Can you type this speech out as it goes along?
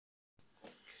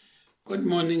Good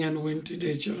morning and win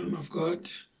today, children of God.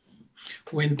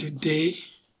 Win today,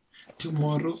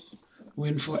 tomorrow,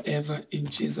 win forever in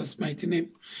Jesus' mighty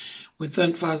name. We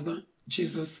thank Father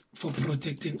Jesus for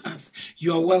protecting us.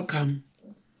 You are welcome.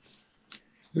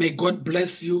 May God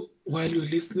bless you while you're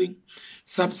listening.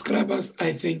 Subscribers,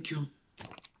 I thank you.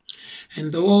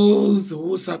 And those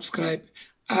who subscribe,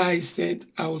 I said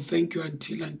I will thank you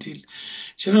until.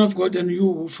 Children of God and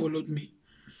you who followed me,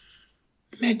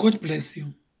 may God bless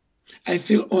you. I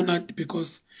feel honored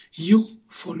because you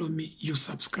follow me, you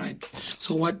subscribe.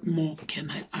 So what more can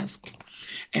I ask?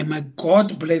 And may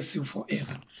God bless you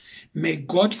forever. May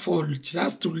God, for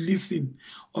just to listen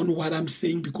on what I'm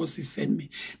saying because he sent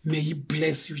me, may he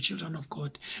bless you, children of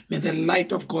God. May the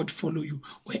light of God follow you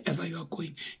wherever you are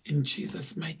going in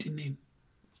Jesus' mighty name.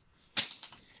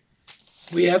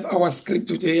 We have our script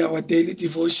today, our daily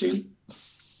devotion.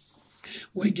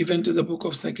 We're given to the book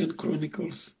of 2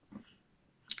 Chronicles.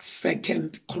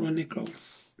 2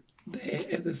 Chronicles, there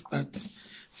at the start.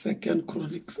 2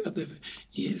 Chronicles at the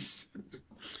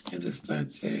at the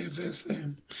start. Verse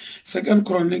 2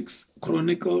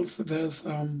 Chronicles, verse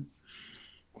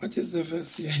what is the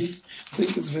verse here? I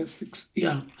think it's verse 6.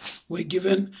 Yeah, we're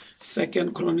given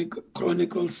 2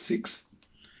 Chronicles 6,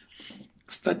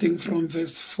 starting from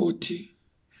verse 40,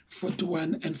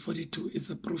 41, and 42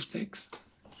 is a proof text.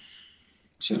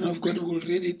 Children of God will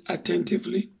read it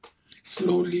attentively,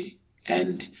 slowly,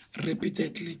 and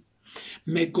repeatedly.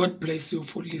 May God bless you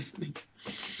for listening.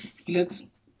 Let's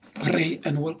pray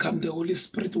and welcome the Holy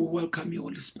Spirit. We welcome you,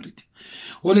 Holy Spirit.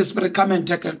 Holy Spirit, come and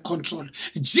take control.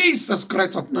 Jesus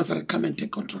Christ of Nazareth, come and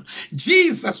take control.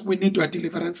 Jesus, we need your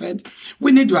deliverance hand.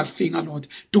 We need your finger, Lord,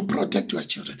 to protect your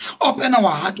children. Open our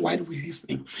heart while we're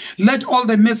listening. Let all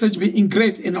the message be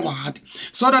engraved in our heart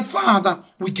so that, Father,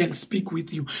 we can speak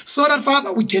with you. So that,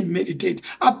 Father, we can meditate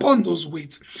upon those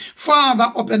words.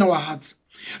 Father, open our hearts.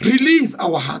 Release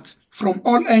our hearts from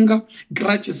all anger,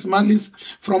 grudges, malice,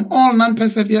 from all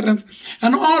non-perseverance,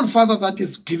 and all, Father, that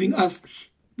is giving us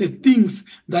the things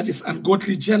that is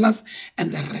ungodly, jealous,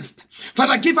 and the rest.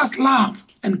 Father, give us love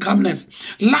and calmness,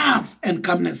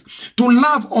 to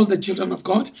love all the children of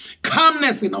God,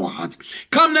 calmness in our hearts,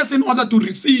 calmness in order to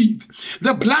receive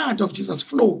the blood of Jesus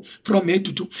flow from head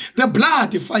to toe, the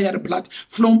blood, the fire blood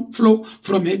flow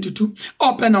from head to toe.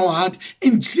 Open our heart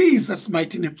in Jesus'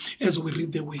 mighty name as we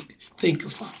read the word. Thank you,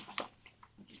 Father.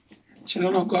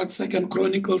 Children of God, 2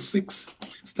 Chronicles 6,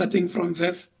 starting from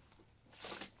verse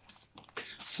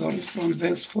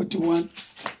 41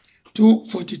 to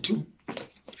 42.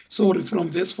 From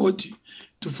verse 40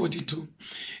 to 42.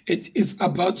 It is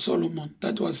about Solomon.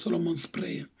 That was Solomon's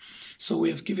prayer. So we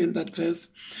have given that verse.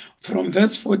 From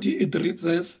verse 40, it reads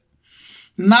this: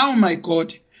 Now, my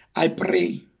God, I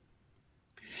pray,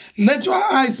 let your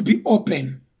eyes be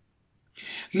open.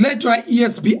 Let your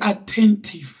ears be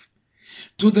attentive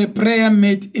to the prayer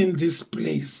made in this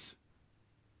place.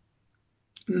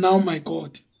 Now, my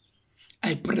God,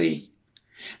 I pray,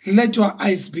 let your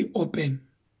eyes be open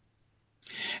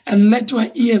and let your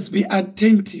ears be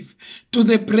attentive to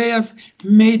the prayers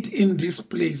made in this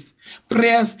place.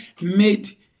 Prayers made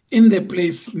in the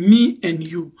place, me and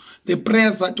you, the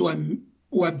prayers that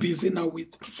we're busy now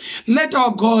with. Let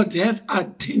our God have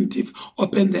attentive,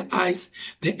 open the eyes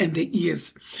and the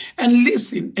ears, and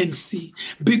listen and see.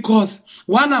 Because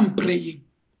while I'm praying,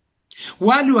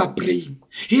 while you are praying,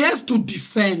 he has to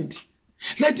descend.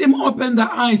 Let him open the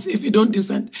eyes if you don't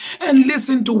descend, and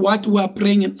listen to what we are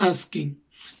praying and asking.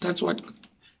 That's what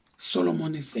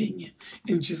Solomon is saying here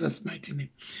in Jesus' mighty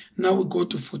name. Now we go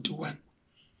to 41.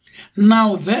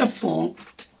 Now therefore,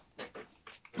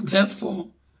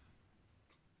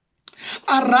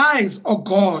 arise, O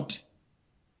God,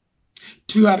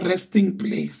 to your resting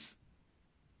place,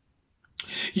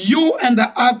 you and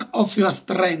the ark of your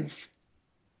strength.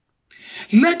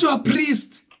 Let your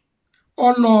priests,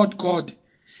 O Lord God,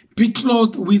 be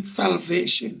clothed with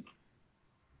salvation.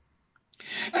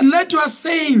 And let your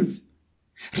saints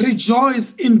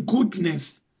rejoice in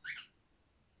goodness.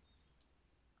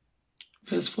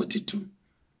 Verse 42.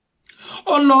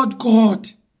 O Lord God,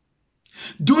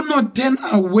 do not turn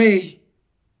away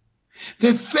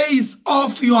the face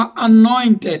of your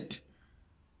anointed.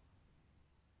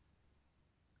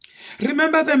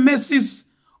 Remember the mercies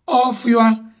of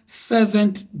your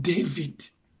servant David.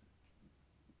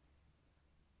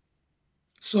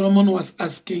 Solomon was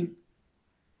asking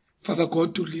Father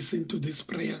God to listen to these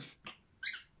prayers.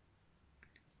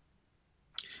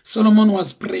 Solomon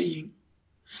was praying.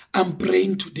 I'm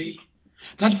praying today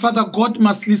that Father God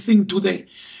must listen to the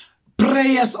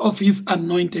prayers of his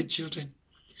anointed children,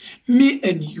 me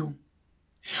and you.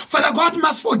 Father God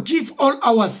must forgive all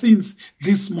our sins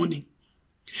this morning.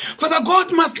 Father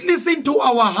God must listen to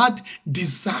our heart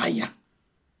desire.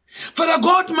 Father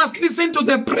God must listen to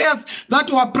the prayers that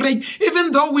we are praying,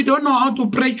 even though we don't know how to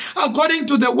pray according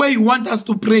to the way you want us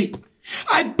to pray.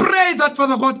 I pray that,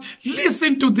 Father God,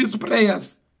 listen to these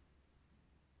prayers.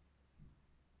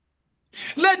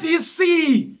 Let He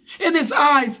see in His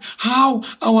eyes how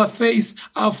our faces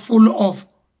are full of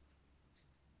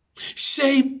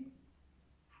shame,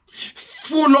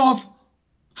 full of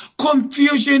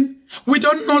confusion. We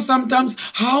don't know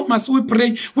sometimes how must we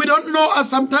pray. We don't know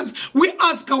sometimes. We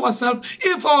ask ourselves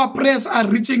if our prayers are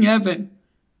reaching heaven.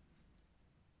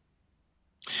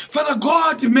 Father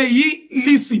God, may He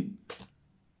listen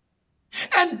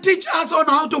and teach us on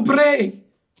how to pray.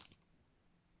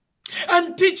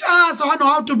 And teach us on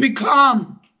how to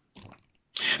become.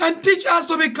 And teach us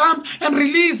to become and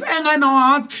release anger in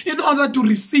our hearts in order to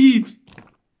receive.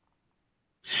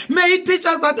 May He teach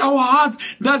us that our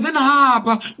hearts doesn't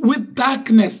harbor with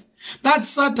darkness. That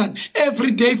Satan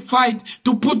every day fight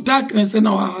to put darkness in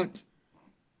our heart.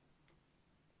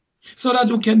 So that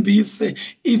we can be His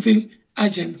evil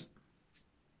agents.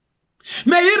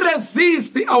 May He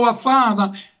resist our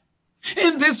Father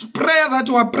in this prayer that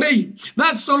we are praying,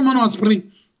 that Solomon was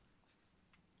praying.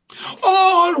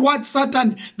 All what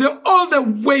Satan, all the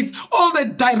weight, all the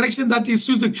direction that he's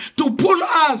using to pull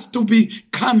us to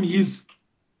become his.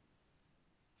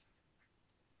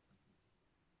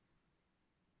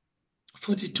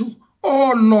 (42)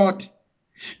 Oh Lord,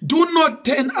 do not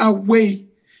turn away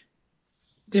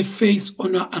the face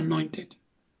on our anointed.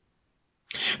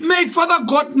 May Father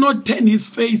God not turn His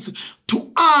face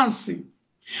to us.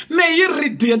 May He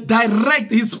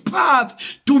redirect His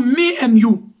path to me and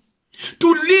you,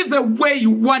 to live the way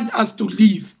You want us to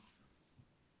live.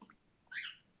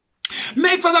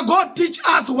 May Father God teach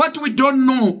us what we don't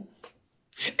know.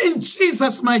 In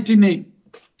Jesus' mighty name.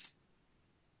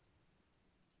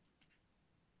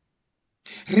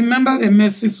 Remember the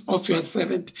mercies of your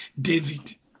servant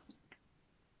David.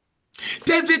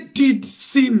 David did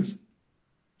sins,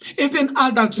 even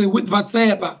adultery with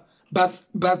Bathsheba.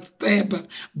 Bathsheba,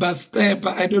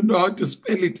 I don't know how to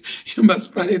spell it. You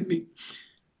must pardon me.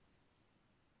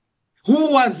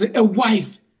 Who was a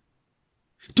wife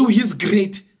to his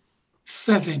great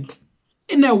servant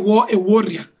in a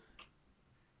warrior.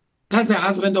 That's the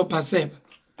husband of Bathsheba.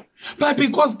 But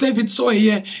because David saw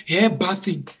her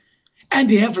bathing, and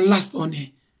he have lust on her,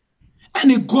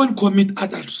 and he go and commit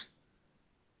adultery.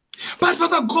 But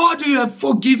Father God, You have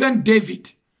forgiven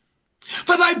David.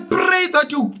 Father, I pray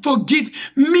that You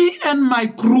forgive me and my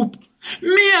group,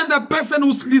 me and the person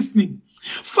who's listening.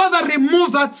 Father,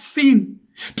 remove that sin.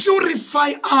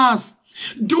 Purify us.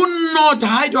 Do not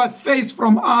hide Your face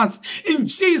from us. In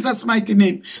Jesus' mighty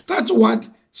name. That's what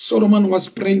Solomon was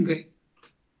praying there.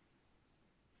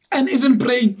 And even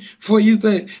praying for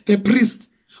the priest,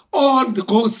 all the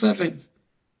God servants.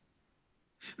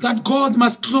 That God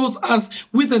must clothe us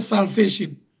with the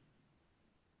salvation.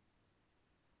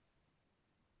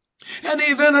 And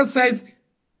even it says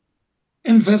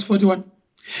in verse 41,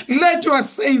 let Your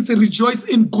saints rejoice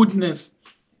in goodness.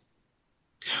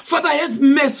 Father, have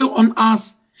mercy on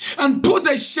us and put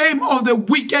the shame of the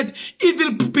wicked,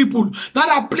 evil people that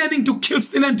are planning to kill,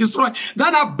 steal, and destroy,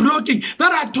 that are blocking,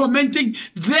 that are tormenting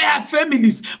their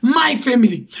families, my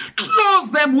family.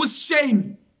 Close them with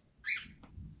shame.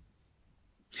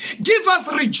 Give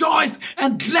us rejoice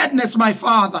and gladness, my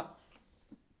Father.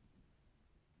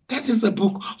 That is the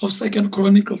book of 2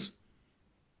 Chronicles.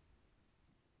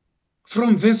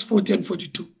 From verse 40 and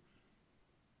 42.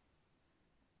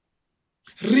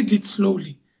 Read it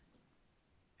slowly.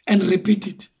 And repeat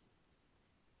it.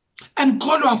 And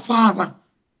call our Father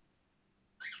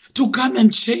to come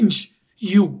and change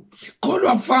you. Call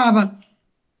our Father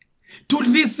to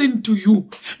listen to you,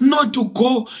 not to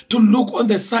go to look on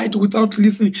the side without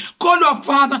listening. Call our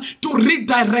Father to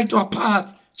redirect our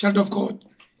path, child of God.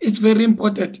 It's very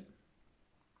important.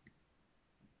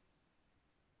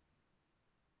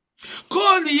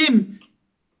 Call Him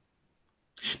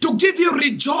to give you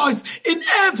rejoice in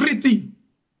everything.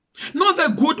 Not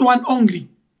the good one only.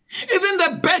 Even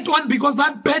the bad one, because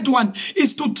that bad one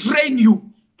is to train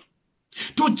you.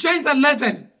 To change the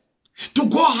level. To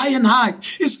go high and high.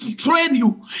 Is to train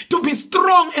you. To be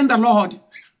strong in the Lord.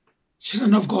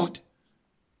 Children of God.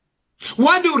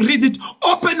 When you read it,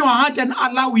 open your heart and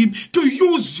allow Him to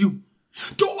use you.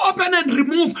 To open and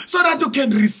remove so that you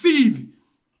can receive.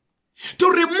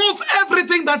 To remove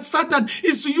everything that Satan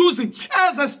is using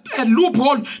as a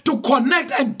loophole to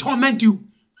connect and torment you.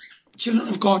 Children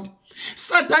of God,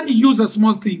 Satan uses a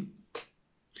small thing.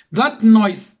 That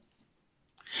noise.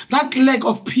 That lack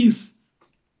of peace.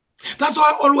 That's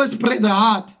why I always pray the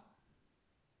heart.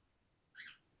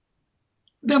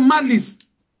 the malice,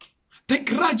 the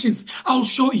grudges, I'll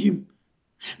show him.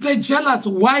 The jealous,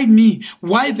 why me?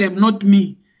 Why them, not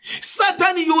me?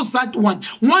 Satan used that one.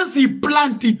 Once he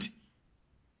planted,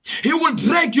 he will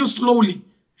drag you slowly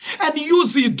and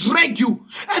use it, drag you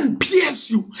and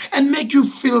pierce you and make you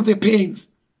feel the pains.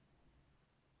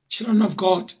 Children of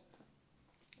God,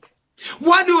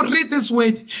 why do you read this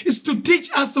word? Is to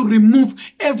teach us to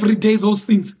remove every day those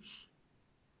things.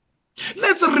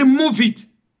 Let's remove it.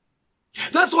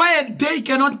 That's why a day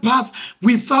cannot pass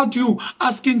without you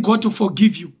asking God to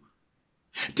forgive you.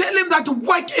 Tell him that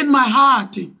work in my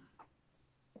heart.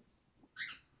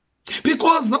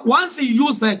 Because once you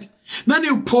use that, then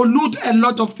you pollute a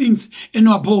lot of things in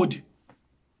your body.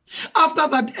 After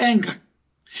that anger,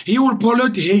 he will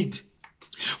pollute hate.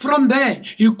 From there,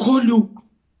 he call you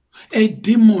a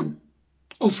demon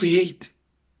of hate.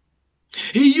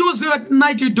 He uses you at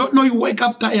night, you don't know, you wake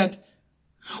up tired.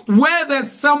 Where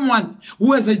there's someone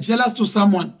who is a jealous to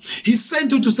someone, he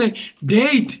sent you to say,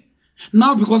 date.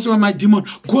 Now because you are my demon,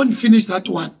 go and finish that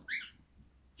one.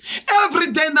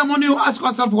 Every day in the morning you ask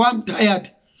yourself, why I'm tired.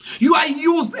 You are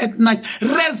used at night.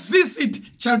 Resist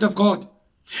it, child of God.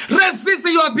 Resist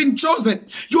it, you have been chosen.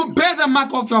 You bear the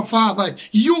mark of your father.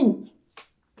 You.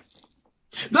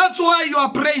 That's why you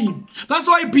are praying. That's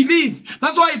why you believe.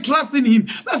 That's why you trust in him.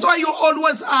 That's why you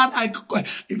always are. I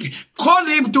call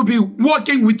him to be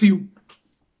walking with you.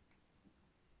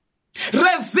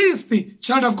 Resist it,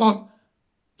 child of God.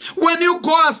 When you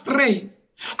go astray,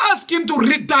 ask him to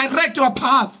redirect your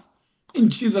path. In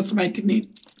Jesus' mighty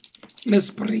name. Let's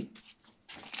pray.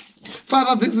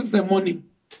 Father, this is the morning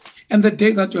and the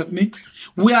day that you have made.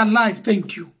 We are alive.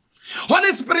 Thank you.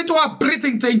 Holy Spirit, you are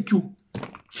breathing. Thank you.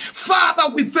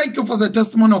 Father, we thank you for the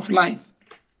testimony of life.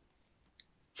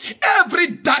 Every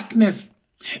darkness,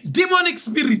 demonic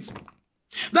spirits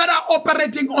that are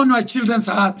operating on your children's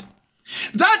heart,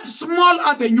 that small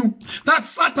avenue that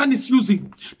Satan is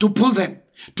using to pull them,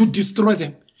 to destroy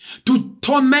them, to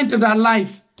torment their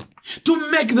life,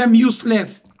 to make them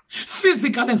useless,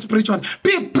 physical and spiritual,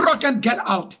 be broken, get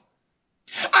out.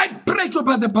 I break you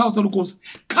by the power of the Holy Ghost.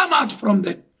 Come out from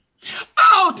them.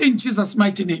 Out in Jesus'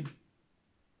 mighty name.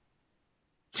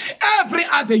 Every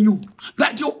avenue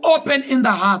that you open in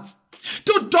the hearts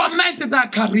to torment their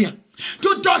career,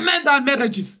 to torment their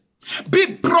marriages,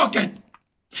 be broken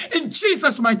in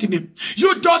Jesus' mighty name.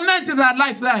 You torment their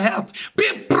life, their health,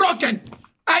 be broken.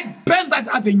 I burn that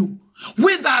avenue.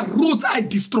 With the roots, I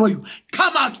destroy you.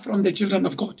 Come out from the children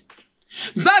of God.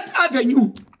 That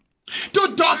avenue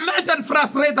to torment and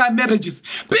frustrate their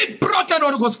marriages, be broken,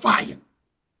 Holy Ghost fire.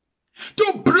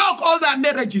 To block all their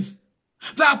marriages,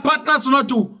 their partners not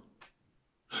to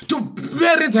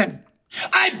bury them.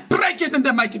 I break it in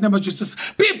the mighty name of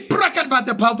Jesus. Be broken by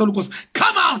the power of the Holy Ghost.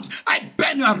 Come out. I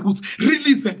burn your roots.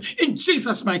 Release them in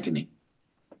Jesus' mighty name.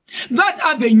 That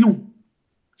avenue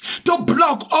to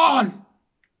block all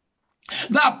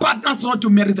their partners not to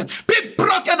marry them, be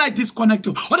broken. I disconnect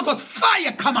you. Holy Ghost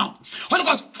fire, come out. Holy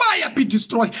Ghost fire, be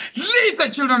destroyed. Leave the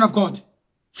children of God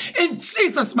in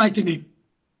Jesus' mighty name.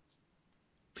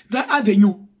 The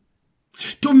avenue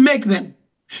to make them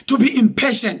to be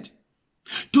impatient,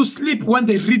 to sleep when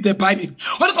they read the Bible.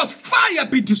 Holy Ghost fire,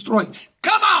 be destroyed.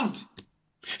 Come out.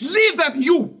 Leave them.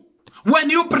 You, when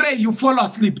you pray, you fall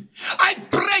asleep. I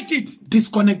break it,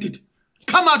 disconnect it.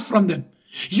 Come out from them.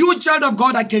 You child of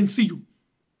God, I can see you.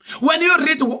 When you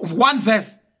read one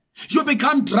verse, you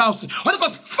become drowsy. Holy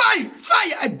Ghost fire,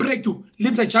 fire, I break you.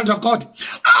 Leave the child of God.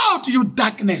 Out, you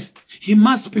darkness. He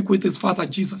must speak with his Father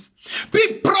Jesus.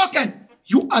 Be broken.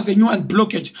 You avenue and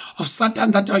blockage of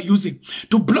Satan that you are using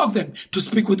to block them to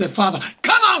speak with the Father.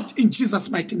 Come out in Jesus'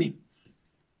 mighty name.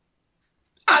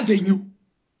 Avenue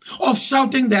of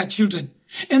shouting their children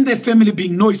and their family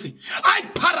being noisy. I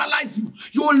paralyze you.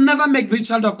 You will never make the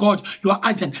child of God your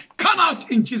agent. Come out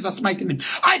in Jesus' mighty name.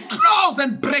 I close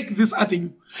and break this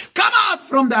avenue. Come out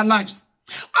from their lives.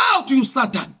 Out, you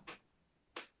Satan.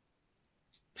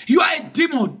 You are a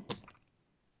demon.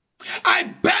 I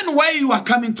burn where you are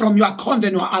coming from, your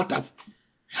convent, your altars.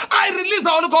 I release the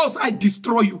Holy Ghost, I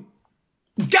destroy you.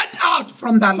 Get out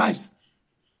from their lives.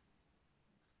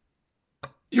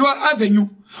 Your avenue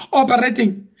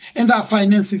operating in their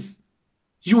finances.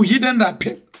 You hidden their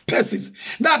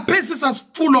places. Their places are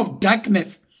full of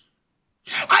darkness.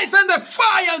 I send the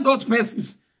fire in those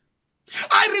places.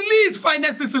 I release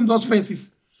finances in those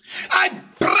places. I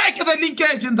break the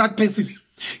linkage in that places.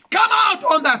 Come out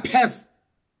on that path.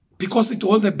 Because it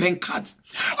all the bank cards.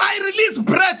 I release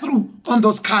breakthrough on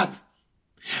those cards.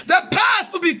 The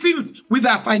past to be filled with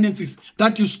their finances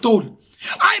that you stole.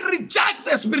 I reject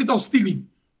the spirit of stealing.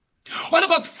 Holy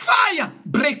Ghost fire,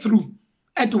 breakthrough,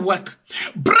 at work,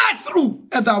 breakthrough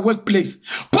at the workplace,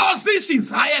 positions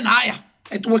higher and higher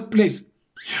at workplace,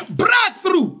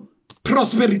 breakthrough,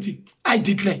 prosperity, I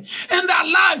declare, in their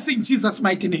lives in Jesus'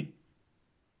 mighty name.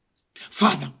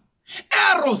 Father,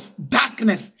 arrows,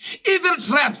 darkness, evil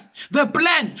traps, the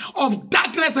plan of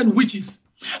darkness and witches,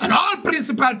 and all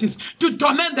principalities to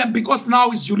torment them, because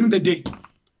now is during the day.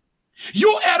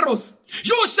 You arrows,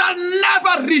 you shall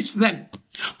never reach them.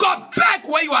 Go back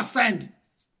where you are sent.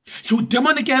 You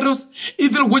demonic arrows,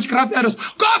 evil witchcraft arrows,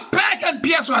 go back and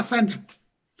pierce your sender.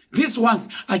 These ones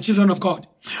are children of God.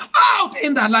 Out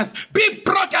in their lives, be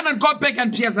broken and go back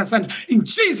and pierce the sender. In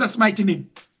Jesus' mighty name.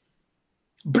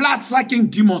 Blood-sucking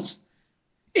demons,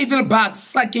 evil bugs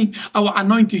sucking our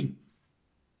anointing.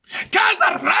 Cast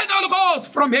the red Holy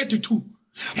Ghost from head to toe.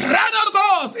 Red Holy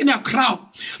Ghost in your crown.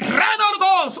 Red Holy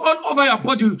Ghost all over your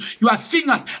body, your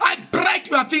fingers. I break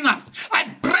your fingers.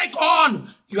 I break all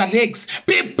your legs.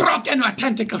 Be broken, your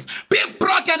tentacles. Be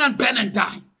broken and burn and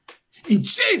die. In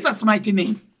Jesus' mighty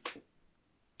name.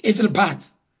 Evil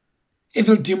bats,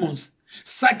 evil demons,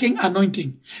 sucking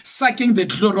anointing, sucking the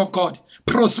glory of God.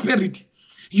 Prosperity.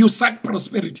 You suck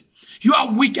prosperity. You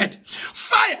are wicked.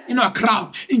 Fire in your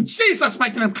crown. In Jesus'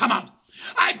 mighty name, come out.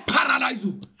 I paralyze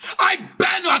you. I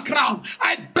burn your crown.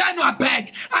 I burn your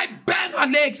back. I burn your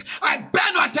legs. I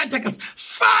burn your tentacles.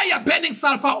 Fire burning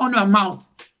sulfur on your mouth.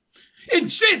 In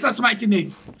Jesus' mighty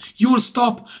name, you will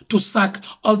stop to suck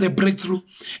all the breakthrough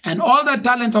and all the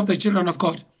talent of the children of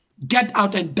God. Get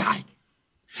out and die.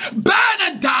 Burn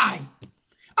and die.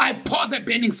 I pour the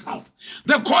burning sulfur,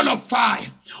 the coal of fire,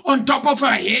 on top of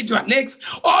your head, your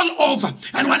legs, all over.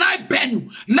 And when I burn you,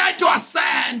 let your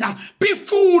sand be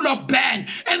full of burn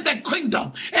in the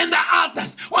kingdom, in the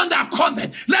altars, on the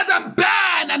convent. Let them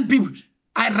burn and be.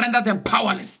 I render them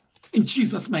powerless in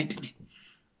Jesus' mighty name.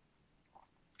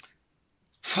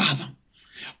 Father,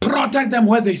 protect them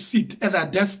where they sit at their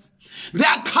desks,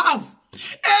 their cars.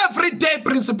 Every day,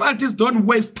 principalities don't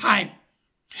waste time.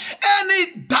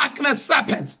 Any darkness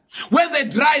serpents, when they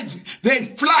drive, they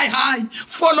fly high,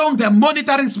 follow the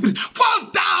monitoring spirit,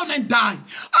 fall down and die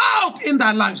out in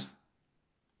their lives.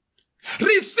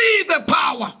 Receive the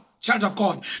power, child of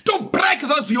God, to break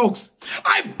those yokes.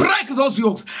 I break those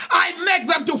yokes. I make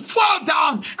them to fall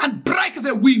down and break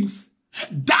the wings.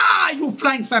 Die, you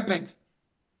flying serpents.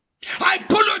 I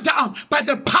pull you down by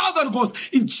the power that goes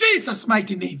in Jesus'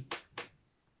 mighty name.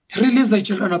 Release the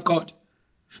children of God.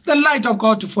 The light of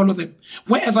God to follow them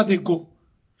wherever they go.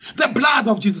 The blood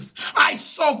of Jesus. I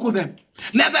soak with them.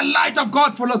 Let the light of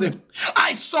God follow them.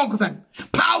 I soak them.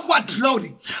 Power,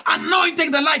 glory,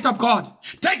 anointing the light of God.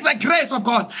 Take the grace of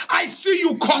God. I see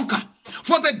you conquer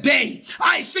for the day.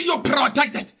 I see you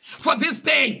protected for this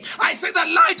day. I see the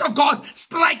light of God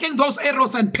striking those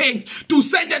arrows and pace to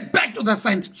send it back to the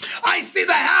sender. I see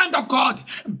the hand of God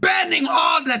burning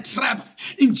all the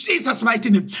traps in Jesus' mighty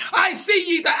name. I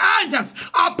see the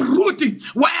angels uprooting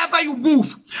wherever you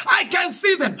move. I can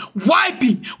see them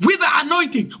wiping with the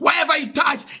anointing wherever you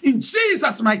touch in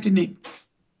Jesus' mighty name.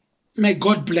 May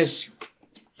God bless you.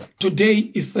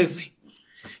 Today is Thursday.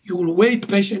 You will wait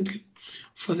patiently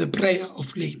for the prayer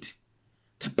of late,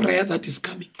 the prayer that is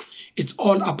coming. It's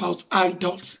all about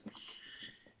idols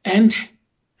and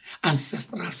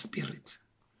ancestral spirits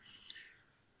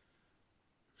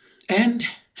and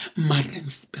marine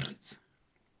spirits.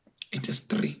 It is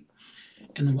three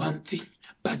in one thing,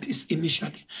 but it's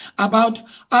initially about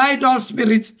idol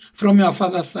spirits from your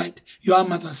father's side, your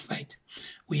mother's side.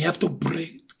 We have to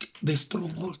break the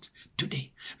stronghold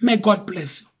today. May God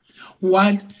bless you.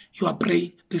 While you are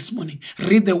praying this morning,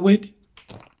 read the word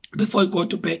before you go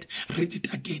to bed. Read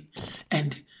it again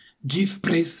and give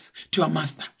praises to our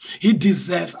master. He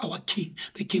deserves our King,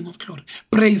 the King of glory.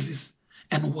 Praises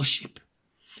and worship.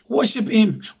 Worship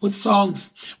him with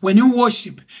songs. When you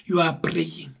worship, you are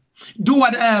praying. Do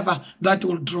whatever that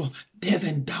will draw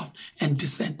heaven down and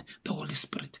descend the Holy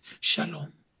Spirit.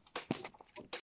 Shalom.